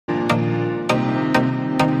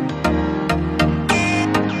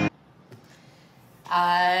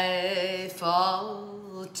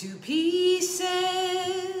to pieces,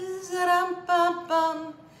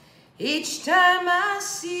 rum-bum-bum, each time I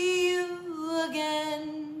see you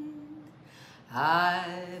again. I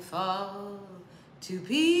fall to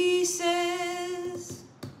pieces.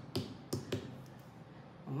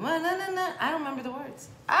 I don't remember the words.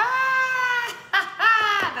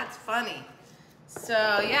 That's funny.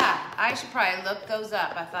 So yeah, I should probably look those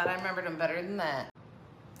up. I thought I remembered them better than that.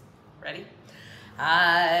 Ready?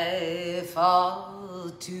 I fall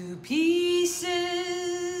to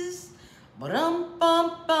pieces,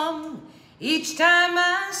 bum-bum-bum, each time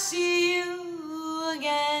I see you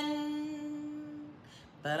again.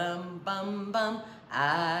 Ba-dum-bum-bum,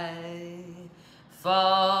 I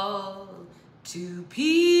fall to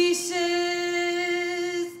pieces,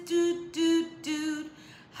 doot-doot-doot.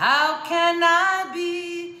 How can I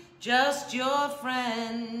be just your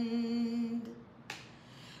friend?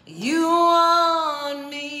 You want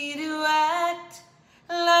me to act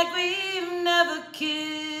like we've never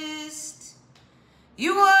kissed.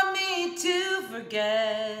 You want me to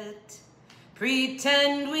forget,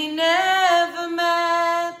 pretend we never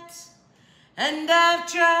met. And I've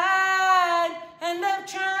tried,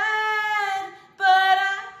 but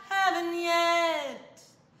I haven't yet.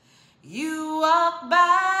 You walk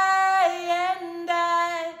by and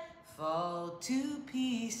I fall to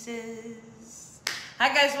pieces.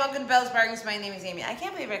 Hi guys, welcome to Belle's Bargains. My name is Amy. I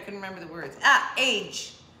can't believe I couldn't remember the words.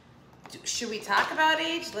 Age. Should we talk about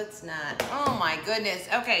age? Let's not. Oh my goodness.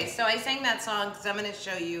 Okay, so I sang that song because I'm going to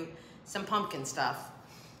show you some pumpkin stuff.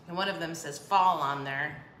 And one of them says fall on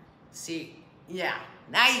there. See, yeah,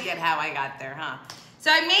 now you get how I got there, huh? So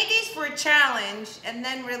I made these for a challenge and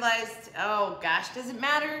then realized, oh gosh, does it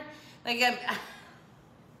matter? Like I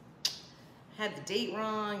had the date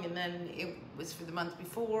wrong and then it was for the month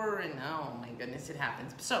before and oh my goodness, it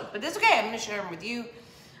happens. So, but that's okay, I'm gonna share them with you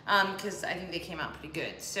because I think they came out pretty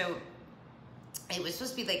good. So it was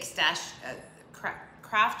supposed to be like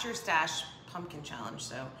craft your stash pumpkin challenge.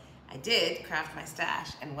 So I did craft my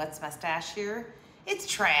stash, and what's my stash here? It's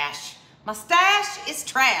trash. My stash is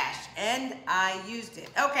trash and I used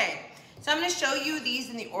it. Okay, so I'm gonna show you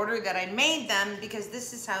these in the order that I made them because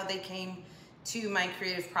this is how they came to my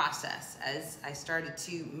creative process as I started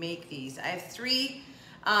to make these. I have three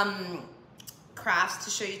crafts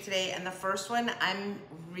to show you today, and the first one I'm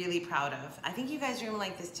really proud of. I think you guys are gonna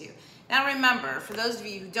like this too. Now remember, for those of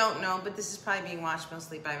you who don't know, but this is probably being watched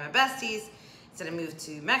mostly by my besties, said I moved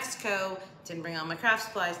to Mexico, didn't bring all my craft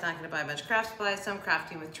supplies, not gonna buy a bunch of craft supplies, so I'm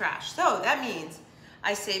crafting with trash. So that means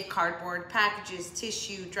I save cardboard, packages,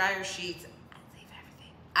 tissue, dryer sheets, I save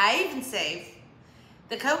everything. I even save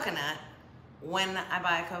the coconut when I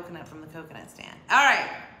buy a coconut from the coconut stand. All right,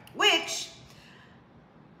 which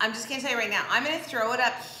I'm just gonna tell you right now, I'm gonna throw it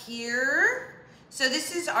up here. So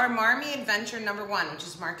this is our Marmy Adventure #1, which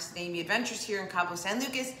is Mark's Amistad Adventures here in Cabo San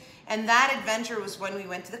Lucas. And that adventure was when we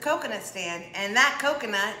went to the coconut stand, and that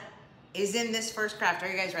coconut is in this first craft. Are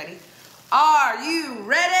you guys ready? Are you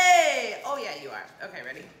ready? Oh yeah, you are. Okay,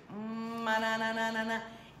 ready?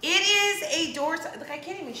 It is a door. Look, I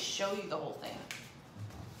can't even show you the whole thing.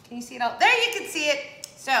 Can you see it all? There, you can see it.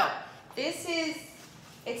 So this is,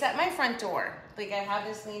 it's at my front door. Like I have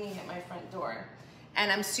this leaning at my front door,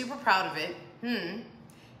 and I'm super proud of it.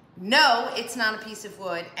 No, it's not a piece of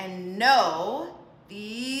wood, and no,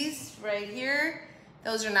 these right here,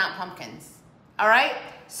 those are not pumpkins. All right,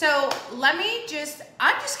 so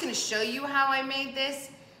I'm just gonna show you how I made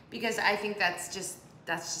this because I think that's just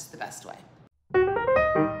the best way.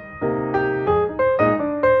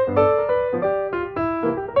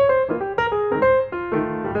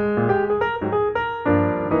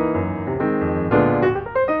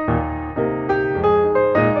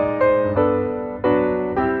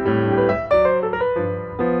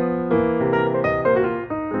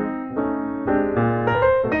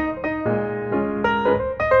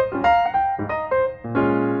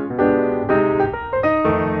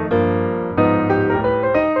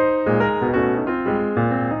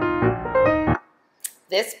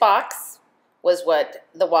 This box was what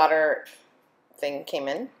the water thing came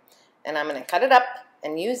in, and I'm going to cut it up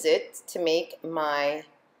and use it to make my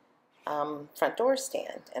front door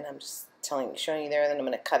stand. And I'm just showing you there, and then I'm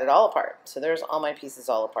going to cut it all apart. So there's all my pieces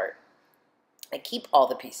all apart. I keep all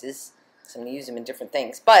the pieces, so I'm going to use them in different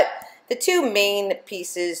things. But the two main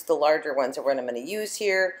pieces, the larger ones, are what I'm going to use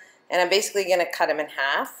here, and I'm basically going to cut them in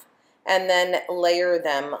half and then layer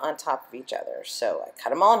them on top of each other. So I cut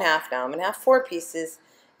them all in half. Now I'm going to have 4 pieces,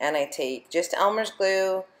 and I take just Elmer's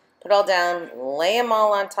glue, put it all down, lay them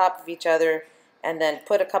all on top of each other, and then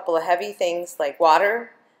put a couple of heavy things like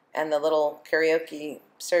water and the little karaoke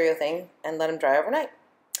cereal thing and let them dry overnight.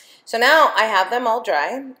 So now I have them all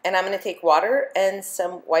dry, and I'm going to take water and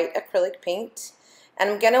some white acrylic paint, and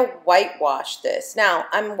I'm going to whitewash this. Now,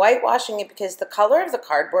 I'm whitewashing it because the color of the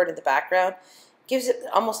cardboard in the background gives it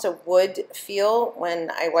almost a wood feel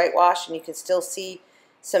when I whitewash, and you can still see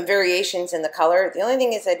some variations in the color. The only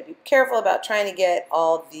thing is I had to be careful about trying to get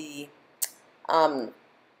all the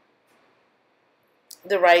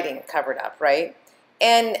writing covered up, right?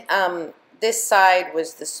 And this side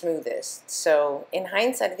was the smoothest. So in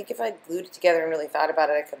hindsight, I think if I glued it together and really thought about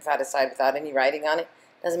it, I could have had a side without any writing on it.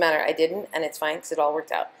 Doesn't matter, I didn't, and it's fine because it all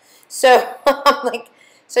worked out. So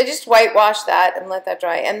so I just whitewash that and let that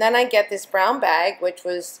dry. And then I get this brown bag, which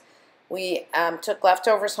was, we took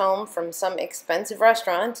leftovers home from some expensive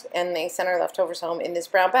restaurant, and they sent our leftovers home in this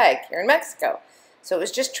brown bag here in Mexico. So it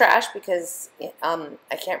was just trash because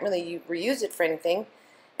I can't really reuse it for anything.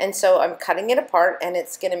 And so I'm cutting it apart, and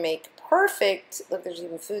it's going to make perfect, look, there's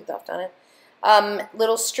even food left on it,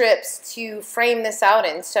 little strips to frame this out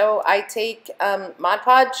in. So I take Mod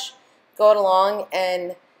Podge, go it along,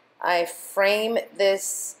 and I frame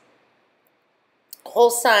this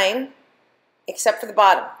whole sign except for the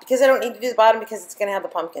bottom, because I don't need to do the bottom because it's going to have the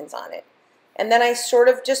pumpkins on it. And then I sort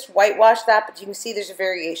of just whitewash that, but you can see there's a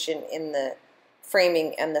variation in the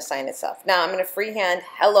framing and the sign itself. Now I'm going to freehand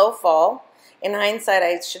Hello Fall. In hindsight,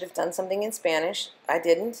 I should have done something in Spanish. I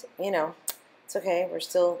didn't, you know, it's okay. We're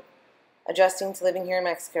still adjusting to living here in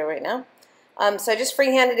Mexico right now. So I just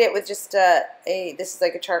freehanded it with just this is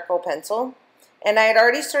like a charcoal pencil. And I had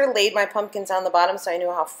already sort of laid my pumpkins on the bottom, so I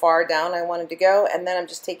knew how far down I wanted to go. And then I'm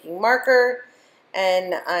just taking marker,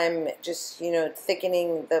 and I'm just, you know,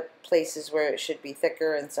 thickening the places where it should be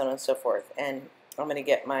thicker, and so on and so forth. And I'm going to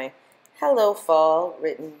get my Hello Fall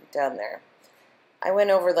written down there. I went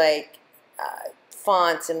over like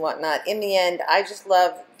fonts and whatnot. In the end, I just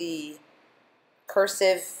love the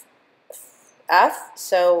cursive F,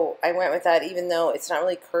 so I went with that, even though it's not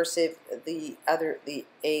really cursive, the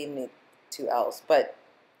A and the two L's, but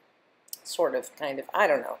sort of, kind of, I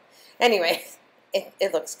don't know. Anyway,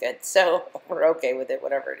 it looks good, so we're okay with it,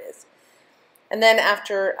 whatever it is. And then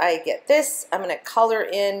after I get this, I'm going to color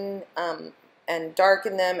in and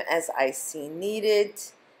darken them as I see needed.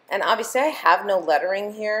 And obviously I have no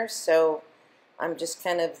lettering here, so I'm just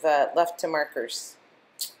kind of left to markers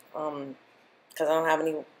because I don't have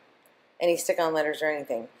any stick-on letters or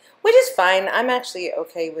anything, which is fine. I'm actually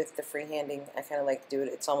okay with the freehanding. I kind of like to do it.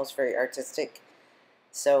 It's almost very artistic,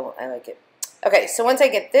 so I like it. Okay, so once I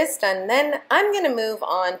get this done, then I'm going to move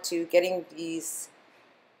on to getting these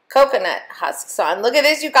coconut husks on. Look at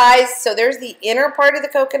this, you guys. So there's the inner part of the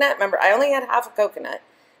coconut. Remember, I only had half a coconut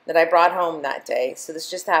that I brought home that day. So this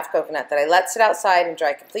is just half coconut that I let sit outside and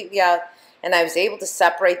dry completely out. And I was able to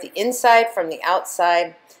separate the inside from the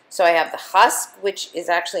outside. So I have the husk, which is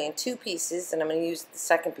actually in two pieces. And I'm going to use the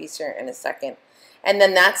second piece here in a second. And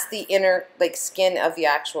then that's the inner like skin of the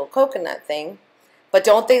actual coconut thing. But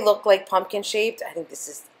don't they look like pumpkin shaped? I think this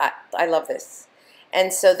is, I love this.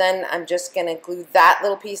 And so then I'm just going to glue that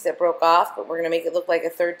little piece that broke off, but we're going to make it look like a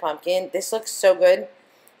third pumpkin. This looks so good.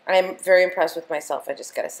 I'm very impressed with myself, I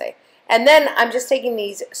just got to say. And then I'm just taking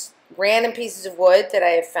these random pieces of wood that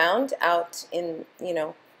I have found out in, you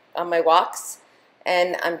know, on my walks,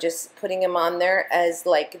 and I'm just putting them on there as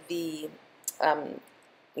like the,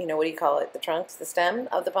 you know, what do you call it? The trunks, the stem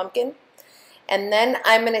of the pumpkin. And then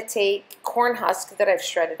I'm going to take corn husk that I've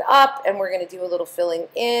shredded up, and we're going to do a little filling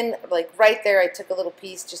in. Like right there, I took a little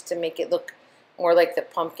piece just to make it look more like the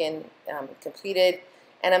pumpkin completed.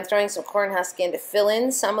 And I'm throwing some corn husk in to fill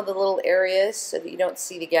in some of the little areas so that you don't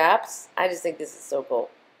see the gaps. I just think this is so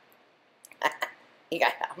cool.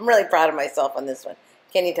 I'm really proud of myself on this one.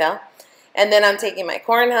 Can you tell? And then I'm taking my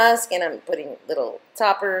corn husk, and I'm putting little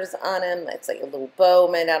toppers on them. It's like a little bow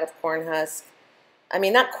made out of corn husk. I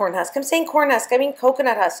mean, not corn husk. I'm saying corn husk. I mean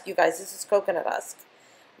coconut husk, you guys. This is coconut husk.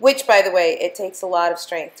 Which, by the way, it takes a lot of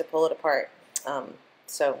strength to pull it apart.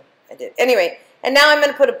 So I did. Anyway, and now I'm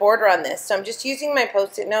going to put a border on this. So I'm just using my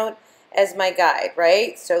Post-it note as my guide,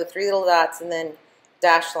 right? So 3 little dots and then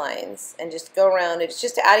dash lines. And just go around. It's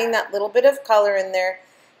just adding that little bit of color in there.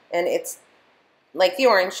 And it's like the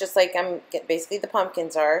orange, just like basically the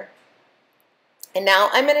pumpkins are. And now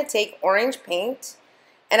I'm going to take orange paint.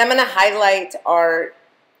 And I'm going to highlight our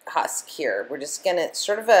husk here. We're just going to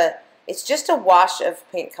sort of it's just a wash of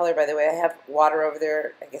paint color, by the way. I have water over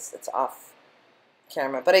there. I guess it's off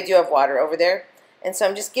camera, but I do have water over there. And so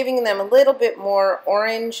I'm just giving them a little bit more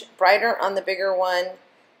orange, brighter on the bigger one.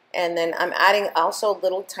 And then I'm adding also a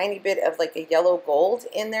little tiny bit of like a yellow gold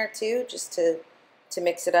in there too, just to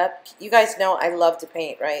mix it up. You guys know I love to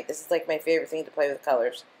paint, right? This is like my favorite thing to play with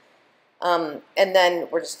colors. And then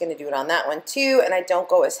we're just going to do it on that one too. And I don't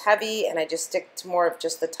go as heavy, and I just stick to more of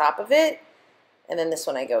just the top of it. And then this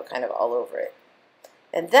one I go kind of all over it.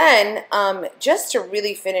 And then just to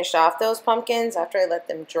really finish off those pumpkins after I let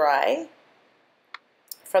them dry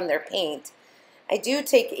from their paint, I do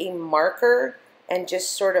take a marker and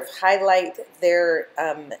just sort of highlight their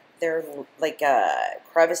like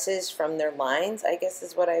crevices from their lines, I guess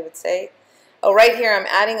is what I would say. Oh, right here I'm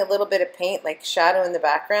adding a little bit of paint, like shadow in the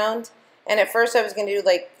background. And at first I was going to do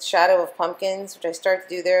like shadow of pumpkins, which I started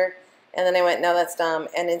to do there. And then I went, no, that's dumb.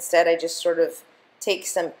 And instead I just sort of take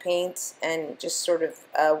some paint and just sort of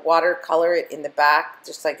watercolor it in the back,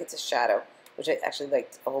 just like it's a shadow, which I actually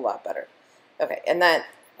liked a whole lot better. Okay, and that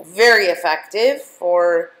very effective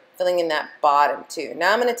for filling in that bottom too.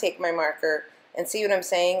 Now I'm going to take my marker and see what I'm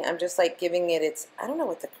saying. I'm just like giving it its, I don't know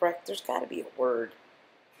what the correct, there's got to be a word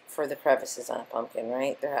for the crevices on a pumpkin,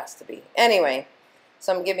 right? There has to be. Anyway,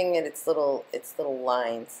 so I'm giving it its little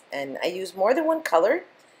lines, and I use more than one color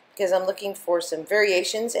because I'm looking for some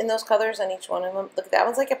variations in those colors on each one of them. Look, that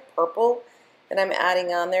one's like a purple that I'm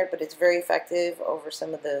adding on there, but it's very effective over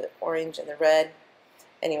some of the orange and the red.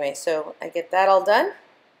 Anyway, so I get that all done.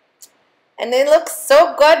 And they look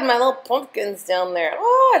so good, my little pumpkins down there.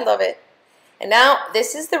 Oh, I love it. And now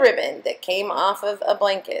this is the ribbon that came off of a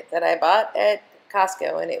blanket that I bought at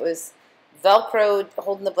Costco, and it was Velcroed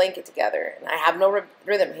holding the blanket together. And I have no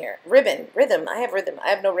rhythm here. Rhythm. I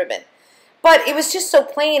have no ribbon. But it was just so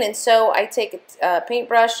plain, and so I take a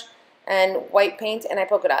paintbrush and white paint and I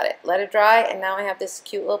polka dot it. Let it dry, and now I have this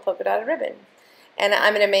cute little polka dotted ribbon. And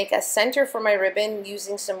I'm going to make a center for my ribbon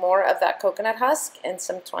using some more of that coconut husk and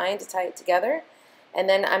some twine to tie it together. And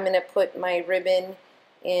then I'm going to put my ribbon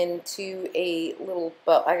into a little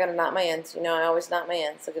bow. I got to knot my ends. You know, I always knot my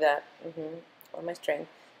ends. Look at that. On my string.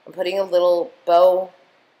 I'm putting a little bow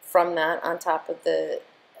from that on top of the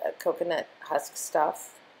coconut husk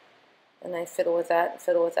stuff. And I fiddle with that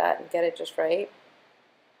and get it just right.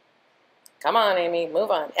 Come on, Amy,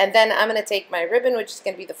 move on. And then I'm going to take my ribbon, which is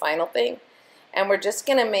going to be the final thing. And we're just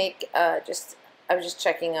going to make, I was just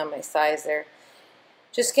checking on my size there.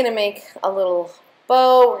 Just going to make a little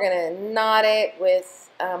bow. We're going to knot it with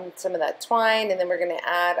some of that twine. And then we're going to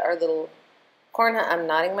add our little corn. I'm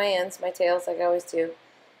knotting my ends, my tails, like I always do.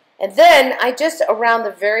 And then I just, around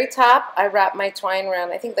the very top, I wrap my twine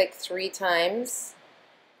around, I think like 3 times.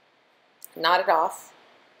 Knot it off.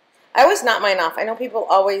 I always knot mine off. I know people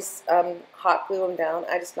always hot glue them down.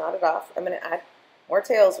 I just knot it off. I'm going to add more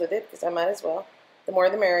tails with it because I might as well. The more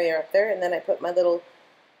the merrier up there. And then I put my little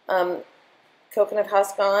coconut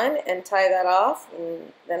husk on and tie that off.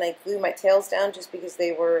 And then I glue my tails down just because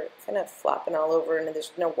they were kind of flopping all over and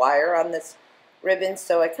there's no wire on this ribbon.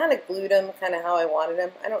 So I kind of glued them kind of how I wanted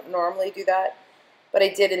them. I don't normally do that, but I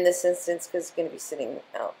did in this instance because it's going to be sitting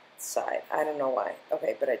outside. I don't know why.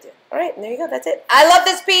 Okay, but I did. All right, and there you go. That's it. I love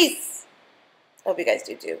this piece. Hope you guys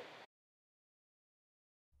do too.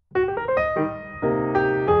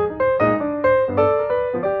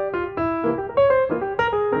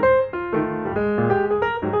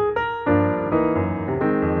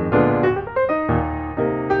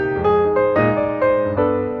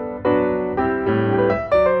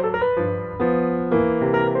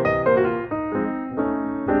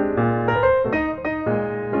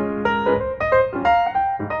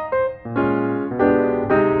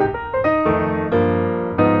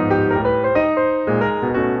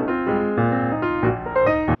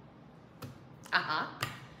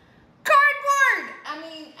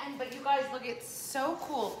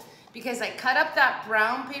 Because I cut up that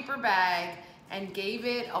brown paper bag and gave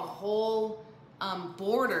it a whole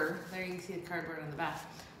border. There you can see the cardboard on the back.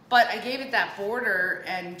 But I gave it that border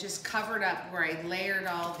and just covered up where I layered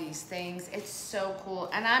all these things. It's so cool.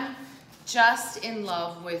 And I'm just in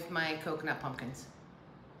love with my coconut pumpkins.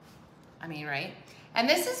 I mean, right? And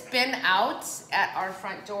this has been out at our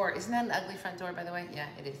front door. Isn't that an ugly front door, by the way? Yeah,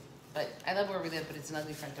 it is. But I love where we live, but it's an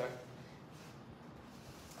ugly front door.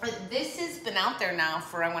 But this has been out there now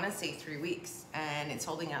for, I want to say, 3 weeks, and it's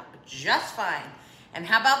holding up just fine. And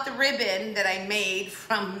how about the ribbon that I made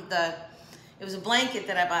from it was a blanket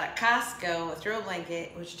that I bought at Costco, a throw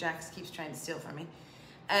blanket, which Jax keeps trying to steal from me.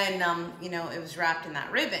 And, you know, it was wrapped in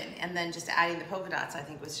that ribbon. And then just adding the polka dots, I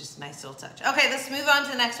think, was just a nice little touch. Okay, let's move on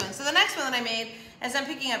to the next one. So the next one that I made, as I'm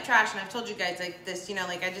picking up trash, and I've told you guys, like this, you know,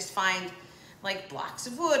 like I just find, like, blocks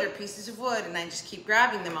of wood or pieces of wood, and I just keep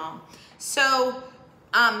grabbing them all. So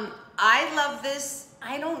I love this.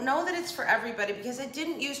 I don't know that it's for everybody because I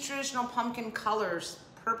didn't use traditional pumpkin colors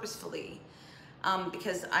purposefully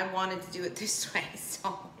because I wanted to do it this way.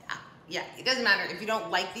 So yeah, it doesn't matter. If you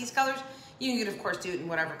don't like these colors, You could, of course, do it in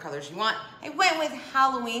whatever colors you want. I went with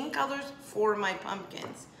Halloween colors for my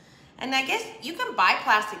pumpkins. And I guess you can buy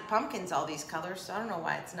plastic pumpkins, all these colors, so I don't know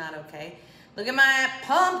why it's not okay. Look at my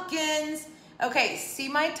pumpkins. Okay, see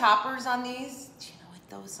my toppers on these? Do you know what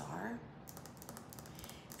those are?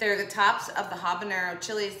 They're the tops of the habanero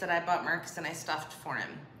chilies that I bought Marcus and I stuffed for him.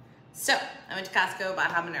 So I went to Costco, bought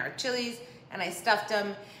habanero chilies, and I stuffed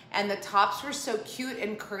them. And the tops were so cute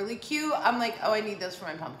and curly cute. I'm like, oh, I need those for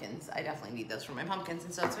my pumpkins. I definitely need those for my pumpkins.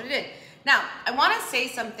 And so that's what I did. Now, I want to say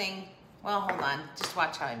something. Well, hold on. Just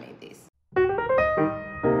watch how I made these.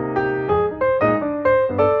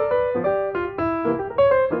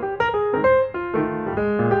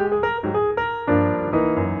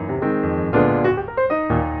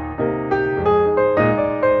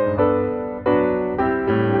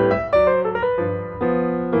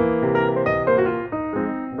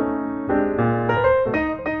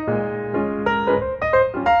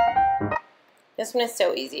 This one is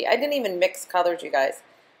so easy. I didn't even mix colors, you guys.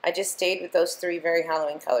 I just stayed with those three very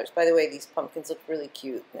Halloween colors. By the way, these pumpkins look really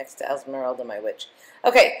cute next to Esmeralda, my witch.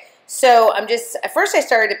 Okay, so I'm just, at first I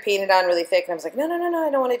started to paint it on really thick, and I was like, no, I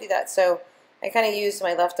don't want to do that. So I kind of used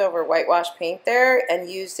my leftover whitewash paint there and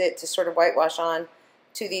used it to sort of whitewash on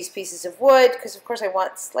to these pieces of wood, because of course I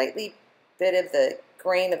want slightly bit of the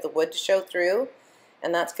grain of the wood to show through.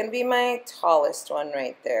 And that's going to be my tallest one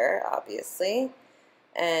right there, obviously.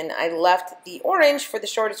 And I left the orange for the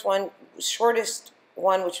shortest one,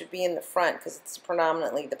 which would be in the front, because it's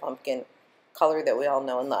predominantly the pumpkin color that we all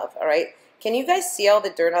know and love. All right, can you guys see all the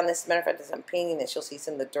dirt on this? As a matter of fact, as I'm painting this, you'll see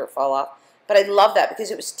some of the dirt fall off. But I love that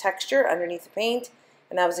because it was texture underneath the paint,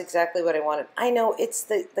 and that was exactly what I wanted. I know it's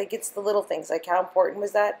the little things. Like, how important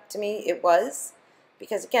was that to me? It was,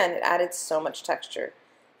 because again, it added so much texture.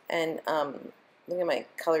 And look at my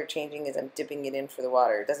color changing as I'm dipping it in for the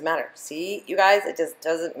water. It doesn't matter. See, you guys, it just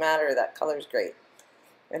doesn't matter. That color's great.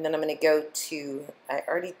 And then I'm going to go to, I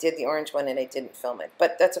already did the orange one and I didn't film it,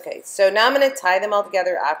 but that's okay. So now I'm going to tie them all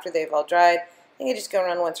together after they've all dried. I think I just go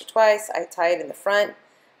around once or twice. I tie it in the front,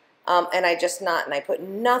 and I just knot, and I put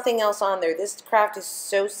nothing else on there. This craft is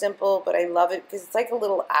so simple, but I love it because it's like a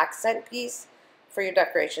little accent piece for your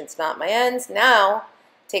decorations. Knot my ends. Now,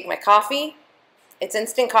 take my coffee. It's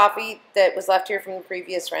instant coffee that was left here from the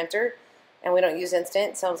previous renter, and we don't use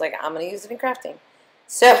instant, so I was like, I'm going to use it in crafting.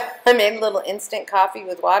 So I made a little instant coffee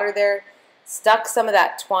with water there, stuck some of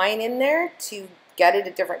that twine in there to get it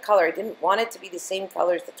a different color. I didn't want it to be the same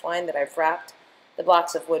color as the twine that I've wrapped the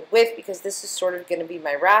blocks of wood with, because this is sort of going to be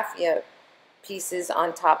my raffia pieces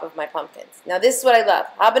on top of my pumpkins. Now this is what I love,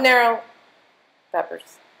 habanero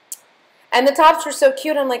peppers. And the tops were so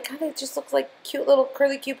cute. I'm like, God, it just looks like cute little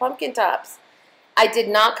curly cute pumpkin tops. I did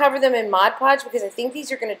not cover them in Mod Podge because I think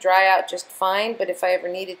these are going to dry out just fine, but if I ever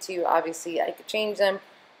needed to, obviously I could change them,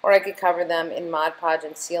 or I could cover them in Mod Podge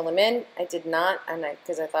and seal them in. I did not,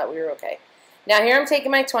 because I thought we were okay. Now here I'm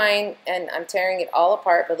taking my twine and I'm tearing it all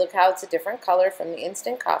apart, but look how it's a different color from the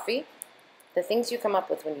instant coffee. The things you come up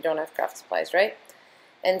with when you don't have craft supplies, right?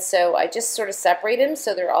 And so I just sort of separate them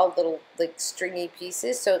so they're all little like stringy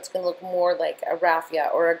pieces, so it's going to look more like a raffia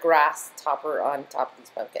or a grass topper on top of these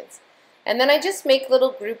pumpkins. And then I just make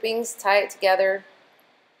little groupings, tie it together,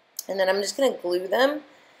 and then I'm just going to glue them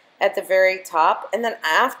at the very top. And then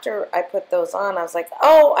after I put those on, I was like,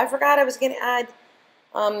 oh, I forgot I was going to add,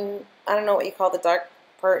 I don't know what you call the dark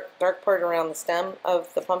part around the stem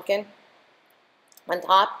of the pumpkin on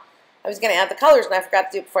top. I was going to add the colors, and I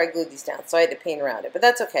forgot to do it before I glued these down, so I had to paint around it. But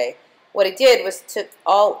that's okay. What I did was took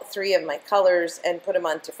all three of my colors and put them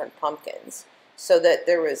on different pumpkins, so that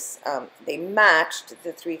there was, they matched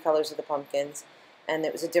the three colors of the pumpkins, and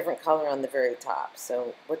it was a different color on the very top.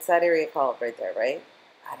 So what's that area called right there, right?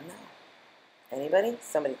 I don't know. Anybody?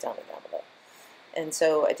 Somebody tell me down below. And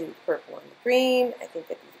so I do the purple on the green. I think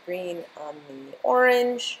I do the green on the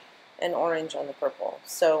orange, and orange on the purple.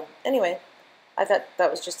 So anyway, I thought that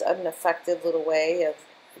was just an effective little way of,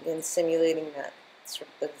 again, simulating that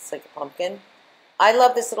it's like a pumpkin. I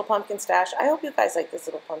love this little pumpkin stash. I hope you guys like this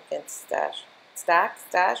little pumpkin stash.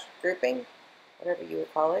 Stash, grouping, whatever you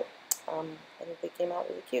would call it. I think they came out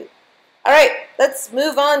really cute. All right, let's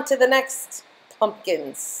move on to the next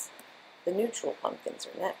pumpkins. The neutral pumpkins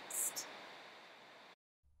are next.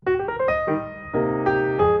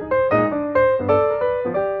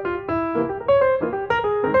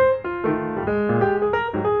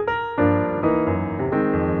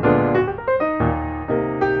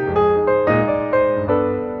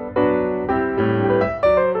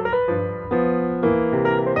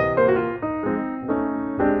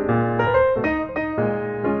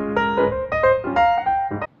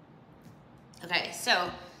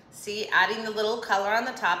 adding the little color on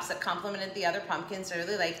the tops that complemented the other pumpkins. I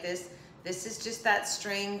really like this. This is just that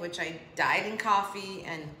string, which I dyed in coffee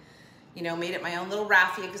and, you know, made it my own little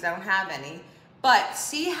raffia because I don't have any. But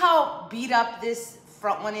see how beat up this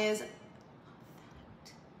front one is?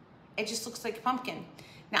 It just looks like a pumpkin.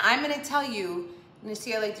 Now I'm gonna tell you,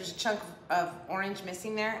 see how like there's a chunk of orange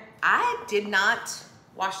missing there? I did not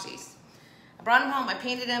wash these. I brought them home, I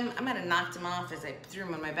painted them. I might have knocked them off as I threw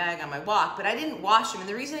them in my bag on my walk, but I didn't wash them. And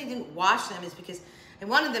the reason I didn't wash them is because I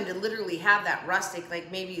wanted them to literally have that rustic,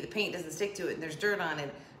 like maybe the paint doesn't stick to it and there's dirt on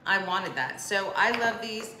it. I wanted that. So I love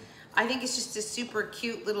these. I think it's just a super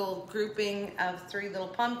cute little grouping of 3 little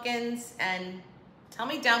pumpkins. And tell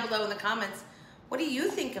me down below in the comments, what do you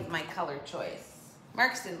think of my color choice?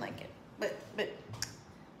 Marcus didn't like it, but what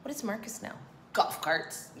does Marcus know? Golf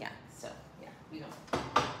carts, yeah, so yeah, we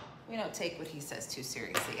don't take what he says too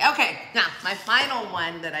seriously. Okay, now my final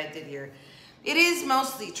one that I did here, it is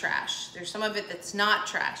mostly trash. There's some of it that's not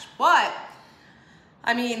trash, but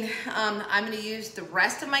I mean, I'm gonna use the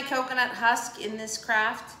rest of my coconut husk in this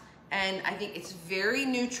craft, and I think it's very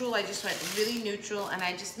neutral. I just went really neutral, and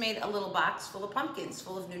I just made a little box full of pumpkins,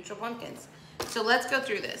 full of neutral pumpkins. So let's go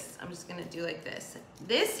through this. I'm just gonna do like this.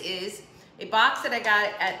 This is a box that I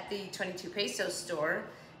got at the 22 peso store,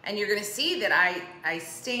 and you're gonna see that I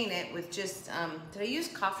stain it with just, did I use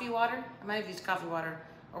coffee water? I might have used coffee water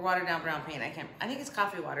or watered down brown paint. I think it's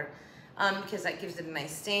coffee water, because that gives it a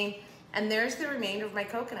nice stain. And there's the remainder of my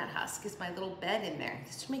coconut husk. It's my little bed in there.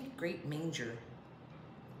 This would make a great manger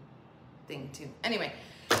thing too. Anyway,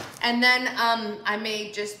 and then I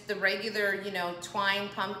made just the regular, you know, twine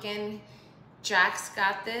pumpkin. Jack's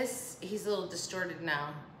got this. He's a little distorted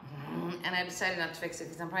now. And I decided not to fix it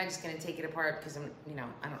because I'm probably just gonna take it apart because I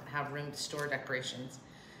don't have room to store decorations.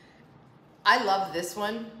 I love this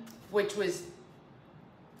one, which was,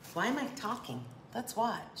 why am I talking? Let's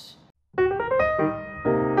watch.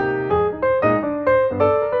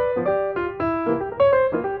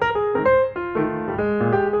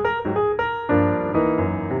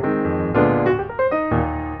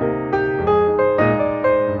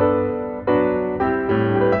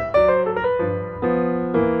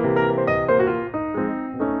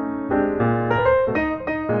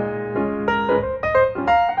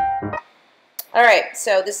 All right,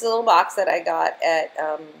 so this is a little box that I got at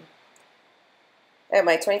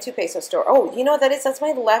my 22 peso store. Oh, you know what that is? That's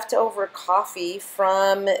my leftover coffee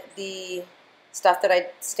from the stuff that I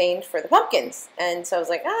stained for the pumpkins. And so I was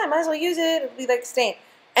like, I might as well use it. It'll be like stain.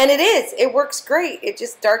 And it is. It works great. It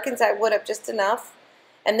just darkens that wood up just enough.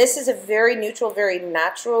 And this is a very neutral, very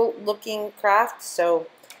natural looking craft. So,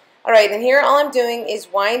 all right, and here all I'm doing is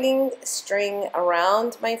winding string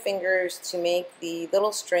around my fingers to make the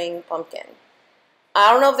little string pumpkin. I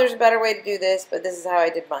don't know if there's a better way to do this, but this is how I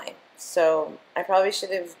did mine. So I probably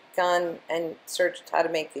should have gone and searched how to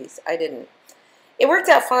make these. I didn't. It worked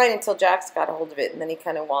out fine until Jax got a hold of it, and then he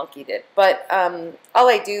kind of wonkied it. But all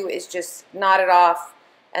I do is just knot it off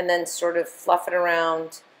and then sort of fluff it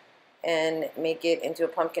around and make it into a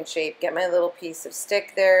pumpkin shape. Get my little piece of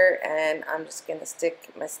stick there, and I'm just going to stick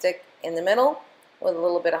my stick in the middle with a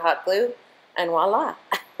little bit of hot glue, and voila,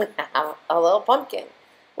 we have a little pumpkin,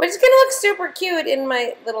 which is going to look super cute in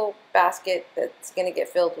my little basket that's going to get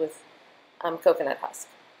filled with coconut husk.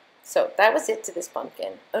 So that was it to this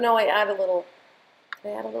pumpkin. Oh no, I add a little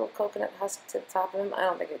coconut husk to the top of them. I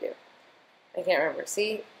don't think I do. I can't remember.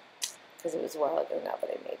 See? Because it was a while ago now that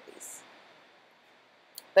I made these.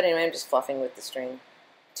 But anyway, I'm just fluffing with the string.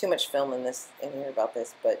 Too much film in here about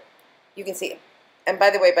this, but you can see it. And by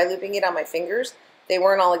the way, by looping it on my fingers, they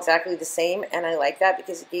weren't all exactly the same, and I like that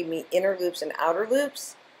because it gave me inner loops and outer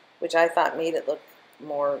loops, which I thought made it look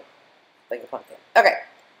more like a pumpkin. Okay,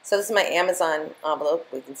 so this is my Amazon envelope.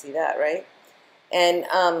 We can see that, right? And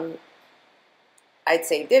I'd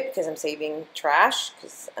saved it because I'm saving trash,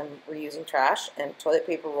 because I'm reusing trash, and toilet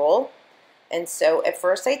paper roll. And so at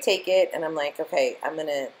first I take it and I'm like, okay, I'm going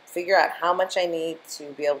to figure out how much I need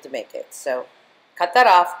to be able to make it. So cut that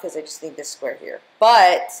off because I just need this square here.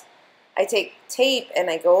 But I take tape and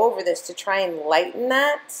I go over this to try and lighten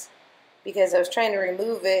that because I was trying to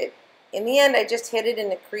remove it. In the end, I just hit it in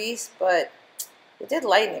the crease, but it did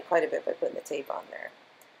lighten it quite a bit by putting the tape on there.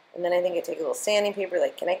 And then I think I take a little sanding paper,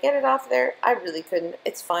 like, can I get it off there? I really couldn't.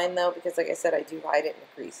 It's fine though, because like I said, I do hide it in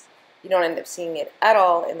the crease. You don't end up seeing it at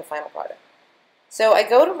all in the final product. So I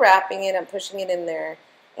go to wrapping it, I'm pushing it in there,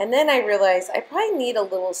 and then I realize I probably need a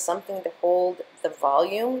little something to hold the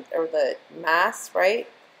volume or the mass, right,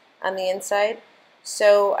 on the inside.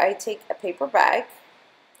 So I take a paper bag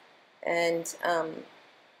and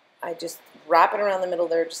I just wrap it around the middle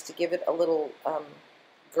there just to give it a little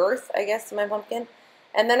girth, I guess, to my pumpkin.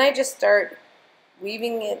 And then I just start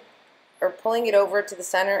weaving it or pulling it over to the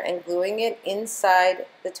center and gluing it inside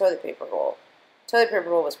the toilet paper roll. Toilet paper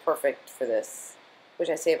roll was perfect for this, which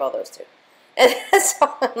I save all those too. And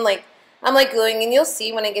so I'm like gluing, and you'll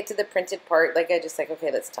see when I get to the printed part, like I just like,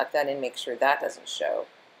 okay, let's tuck that in, make sure that doesn't show.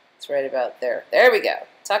 It's right about there. There we go.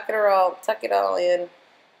 Tuck it all in,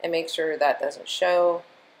 and make sure that doesn't show.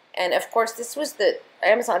 And of course, this was the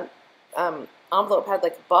Amazon envelope had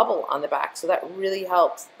like a bubble on the back, so that really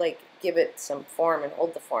helped like give it some form and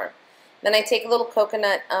hold the form. Then I take a little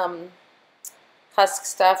coconut husk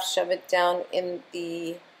stuff, shove it down in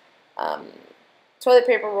the toilet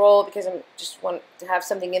paper roll because I just want to have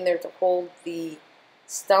something in there to hold the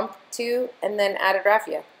stump to, and then added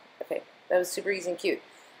raffia. Okay, that was super easy and cute.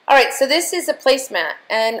 All right, so this is a placemat,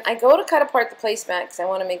 and I go to cut apart the placemat because I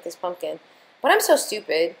want to make this pumpkin, but I'm so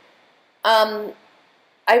stupid.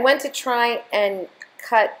 I went to try and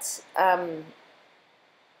cut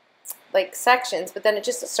like sections, but then it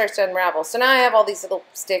just starts to unravel. So now I have all these little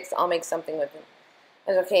sticks. I'll make something with them.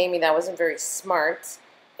 I was okay, Amy, that wasn't very smart.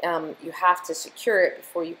 You have to secure it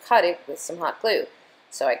before you cut it with some hot glue.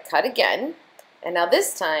 So I cut again, and now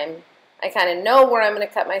this time I kind of know where I'm going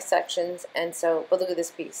to cut my sections, and so, but look at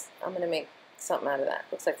this piece. I'm going to make something out of that.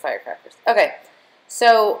 Looks like firecrackers. Okay,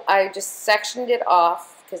 so I just sectioned it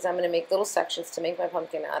off because I'm going to make little sections to make my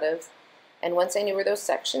pumpkin out of, and once I knew where those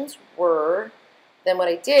sections were, then what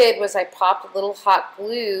I did was I popped a little hot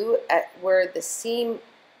glue at where the seam,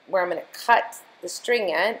 where I'm going to cut the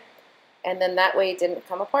string at, and then that way it didn't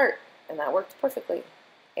come apart, and that worked perfectly.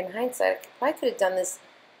 In hindsight, I could have done this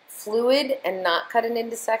fluid and not cut it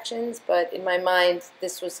into sections, but in my mind,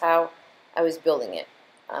 this was how I was building it.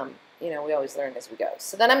 You know, we always learn as we go.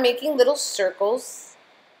 So then I'm making little circles,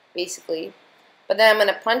 basically, but then I'm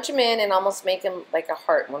going to punch them in and almost make them like a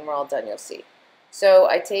heart. When we're all done, you'll see. So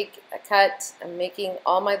I take a cut, I'm making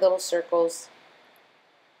all my little circles.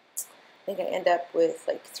 I think I end up with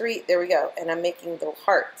like 3, there we go, and I'm making little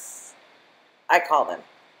hearts, I call them.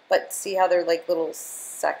 But see how they're like little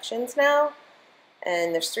sections now?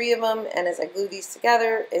 And there's 3 of them, and as I glue these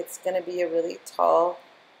together, it's going to be a really tall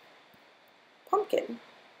pumpkin.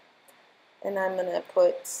 And I'm going to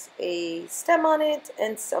put a stem on it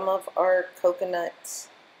and some of our coconut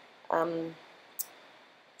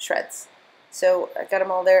shreds. So I got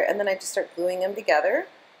them all there, and then I just start gluing them together.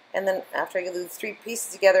 And then after I glue the 3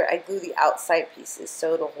 pieces together, I glue the outside pieces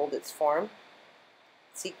so it'll hold its form.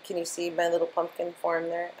 See, can you see my little pumpkin form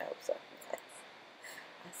there? I hope so. Okay.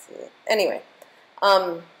 I see it. Anyway.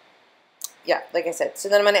 Yeah, like I said, so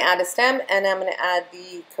then I'm going to add a stem, and I'm going to add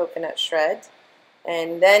the coconut shred,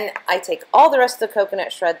 and then I take all the rest of the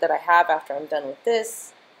coconut shred that I have after I'm done with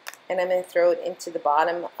this, and I'm going to throw it into the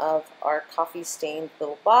bottom of our coffee stained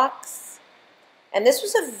little box. And this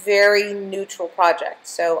was a very neutral project,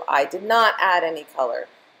 so I did not add any color.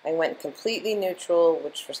 I went completely neutral,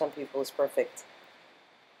 which for some people is perfect.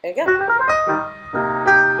 There you go.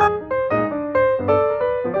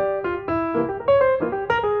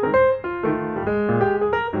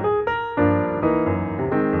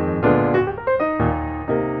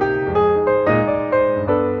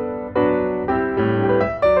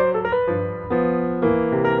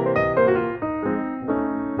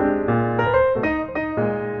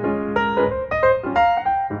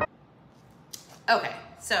 Okay,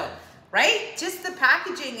 so, right? Just the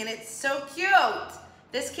packaging, and it's so cute.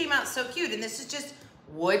 This came out so cute, and this is just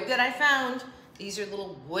wood that I found. These are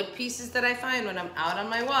little wood pieces that I find when I'm out on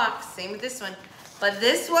my walks. Same with this one. But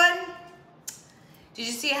this one, did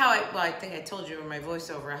you see how I think I told you in my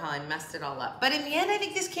voiceover how I messed it all up. But in the end, I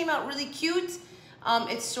think this came out really cute.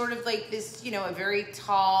 It's sort of like this, you know, a very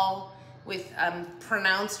tall with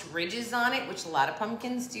pronounced ridges on it, which a lot of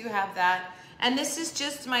pumpkins do have that. And this is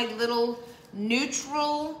just my little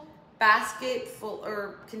neutral basket full,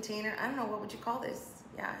 or container, I don't know, what would you call this?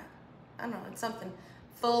 Yeah, I don't know, it's something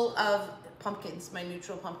full of pumpkins, my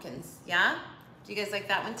neutral pumpkins. Yeah, do you guys like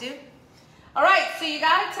that one too? All right, so you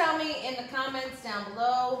gotta tell me in the comments down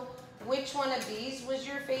below which one of these was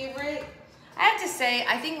your favorite. I have to say,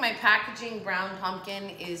 I think my packaging brown pumpkin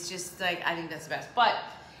is just like, I think that's the best, but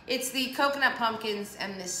it's the coconut pumpkins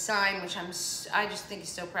and this sign, which I just think is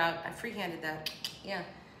so proud. I freehanded that, yeah.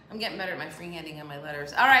 I'm getting better at my freehanding on my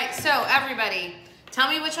letters. All right, so everybody, tell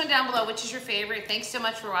me which one down below, which is your favorite. Thanks so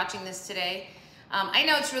much for watching this today. I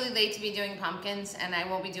know it's really late to be doing pumpkins, and I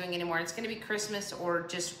won't be doing anymore. It's gonna be Christmas or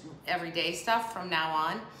just everyday stuff from now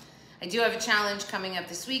on. I do have a challenge coming up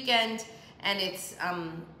this weekend, and it's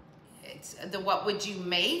the What Would You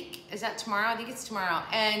Make? Is that tomorrow? I think it's tomorrow.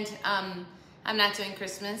 And I'm not doing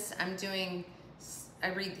Christmas. I'm doing I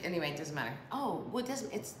read, anyway, it doesn't matter. Oh, well, it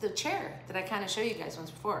doesn't, it's the chair that I kind of showed you guys once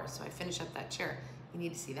before. So I finish up that chair. You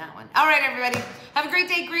need to see that one. All right, everybody. Have a great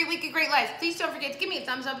day, great week, and great life. Please don't forget to give me a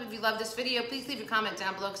thumbs up if you love this video. Please leave a comment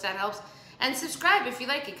down below because that helps. And subscribe if you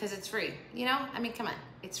like it because it's free. You know, I mean, come on,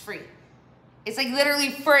 it's free. It's like literally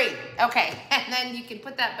free. Okay, and then you can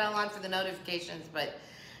put that bell on for the notifications, but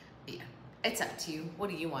yeah, it's up to you. What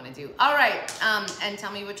do you want to do? All right, and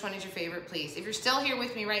tell me which one is your favorite, please. If you're still here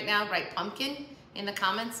with me right now, write pumpkin in the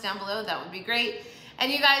comments down below. That would be great.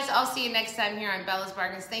 And you guys, I'll see you next time here on Bella's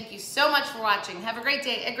Bargains. Thank you so much for watching. Have a great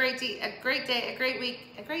day, a great day, a great day, a great week,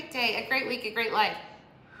 a great day, a great week, a great life.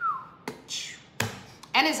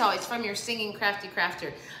 And as always, from your singing crafty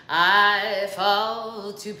crafter, I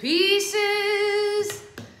fall to pieces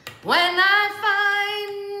when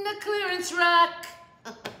I find a clearance rack,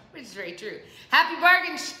 which is very true. Happy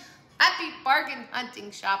bargain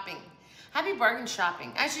hunting shopping. Happy bargain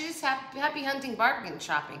shopping. Actually, just happy hunting bargain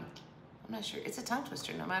shopping. I'm not sure. It's a tongue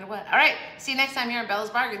twister no matter what. All right. See you next time here on Bella's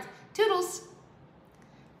Bargains. Toodles.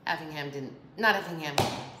 Effingham didn't. Not Effingham.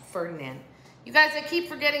 Ferdinand. You guys, I keep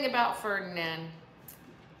forgetting about Ferdinand.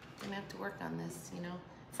 I'm going to have to work on this, you know.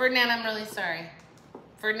 Ferdinand, I'm really sorry.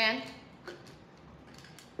 Ferdinand?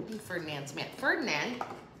 I think Ferdinand's man. Ferdinand?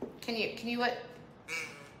 Can you what?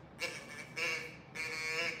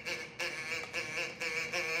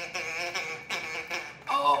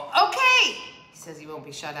 Oh, okay. He says he won't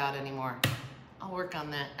be shut out anymore. I'll work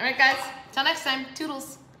on that. All right, guys. Till next time.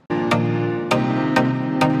 Toodles.